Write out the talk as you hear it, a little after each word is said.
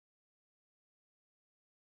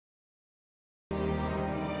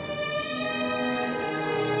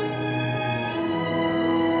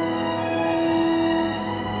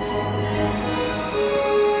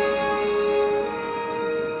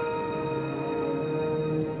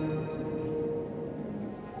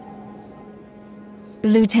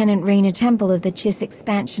Lieutenant Raina Temple of the Chiss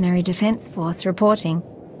Expansionary Defense Force reporting.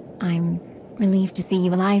 I'm relieved to see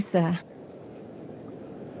you alive, sir.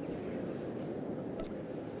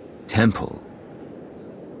 Temple?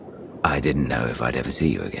 I didn't know if I'd ever see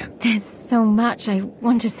you again. There's so much I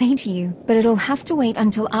want to say to you, but it'll have to wait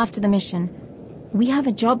until after the mission. We have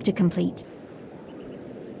a job to complete.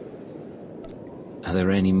 Are there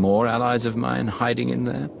any more allies of mine hiding in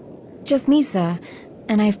there? Just me, sir.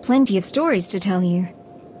 And I have plenty of stories to tell you.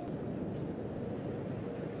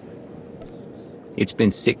 It's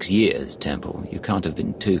been 6 years, Temple. You can't have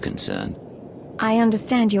been too concerned. I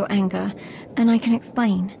understand your anger, and I can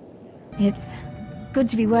explain. It's good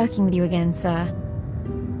to be working with you again, sir.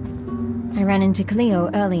 I ran into Cleo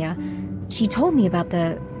earlier. She told me about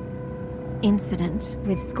the incident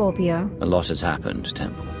with Scorpio. A lot has happened,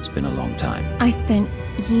 Temple. It's been a long time. I spent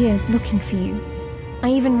years looking for you. I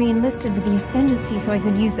even re-enlisted with the Ascendancy so I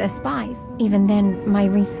could use their spies. Even then, my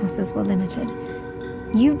resources were limited.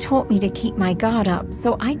 You taught me to keep my guard up,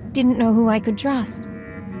 so I didn't know who I could trust.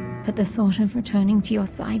 But the thought of returning to your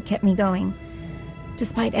side kept me going.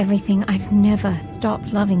 Despite everything, I've never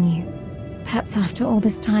stopped loving you. Perhaps after all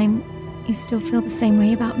this time, you still feel the same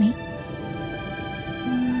way about me?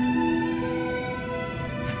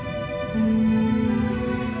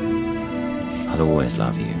 I'll always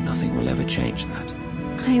love you. Nothing will ever change that.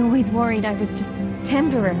 I always worried I was just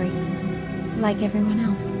temporary, like everyone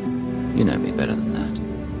else. You know me better than that.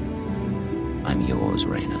 I'm yours,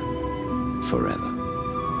 Raina. Forever.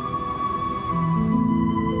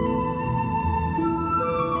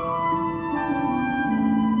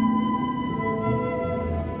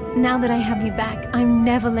 Now that I have you back, I'm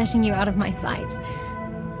never letting you out of my sight.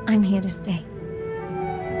 I'm here to stay.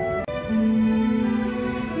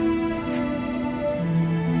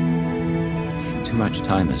 Too much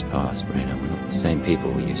time has passed, Raina. We're not the same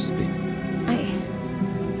people we used to be.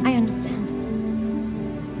 I understand.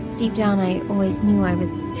 Deep down, I always knew I was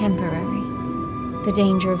temporary. The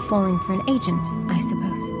danger of falling for an agent, I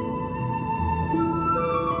suppose.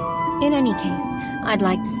 In any case, I'd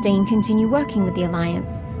like to stay and continue working with the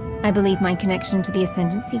Alliance. I believe my connection to the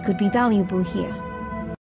Ascendancy could be valuable here.